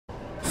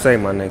Say,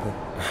 my nigga,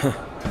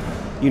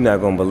 you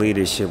not gonna believe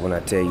this shit when I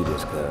tell you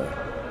this, cuz.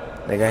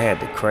 Nigga, I had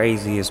the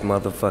craziest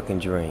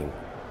motherfucking dream.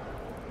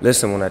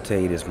 Listen when I tell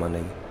you this, my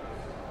nigga.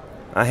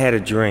 I had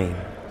a dream.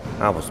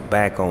 I was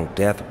back on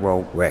Death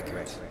Row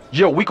Records.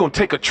 Yo, we gonna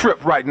take a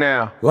trip right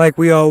now. Like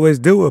we always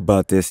do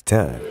about this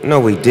time. No,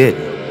 we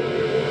didn't.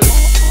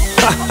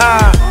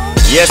 Haha,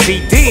 yes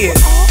he did.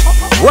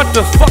 What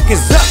the fuck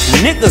is up,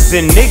 niggas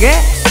and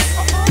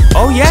niggas?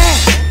 Oh yeah,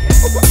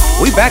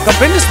 we back up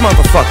in this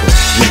motherfucker.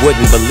 You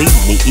wouldn't believe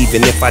me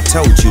even if I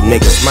told you,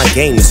 niggas. My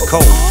game is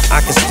cold,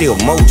 I can still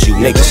mold you,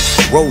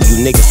 niggas. Roll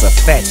you niggas a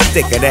fat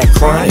stick of that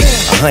chronic.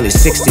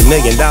 $160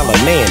 million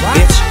man,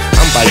 bitch.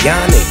 I'm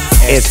bionic.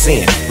 It's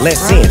in,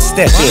 let's in,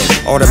 step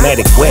in.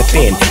 Automatic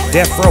weapon,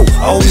 death row.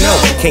 Oh no,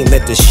 can't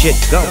let this shit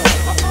go.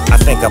 I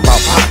think about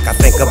Pac, I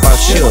think about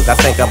Suge, I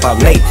think about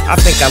Nate. I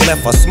think I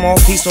left a small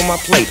piece on my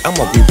plate.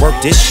 I'ma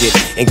rework this shit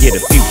and get a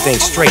few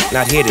things straight.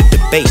 Not here to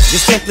debate,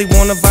 just simply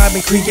wanna vibe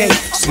and create.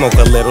 Smoke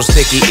a little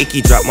sticky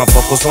icky, drop my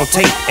vocals on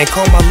tape, and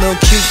call my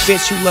little cute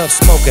bitch who loves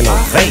smoking on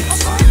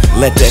vapes.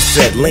 Let that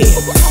settle in,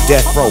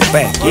 death row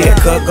back, yeah,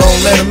 cut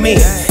gon' let him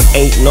in.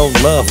 Ain't no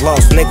love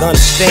lost, nigga,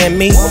 understand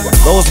me?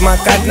 Those my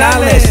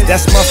canales,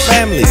 that's my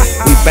family.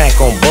 We back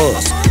on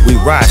buzz, we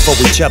ride for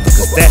each other,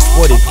 cause that's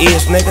what it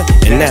is, nigga,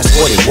 and that's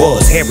what it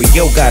was. Harry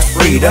Yo got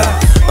freed up,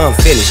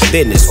 unfinished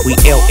business, we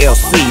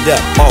LLC'd up,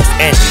 Los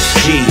Angeles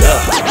G'd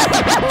up.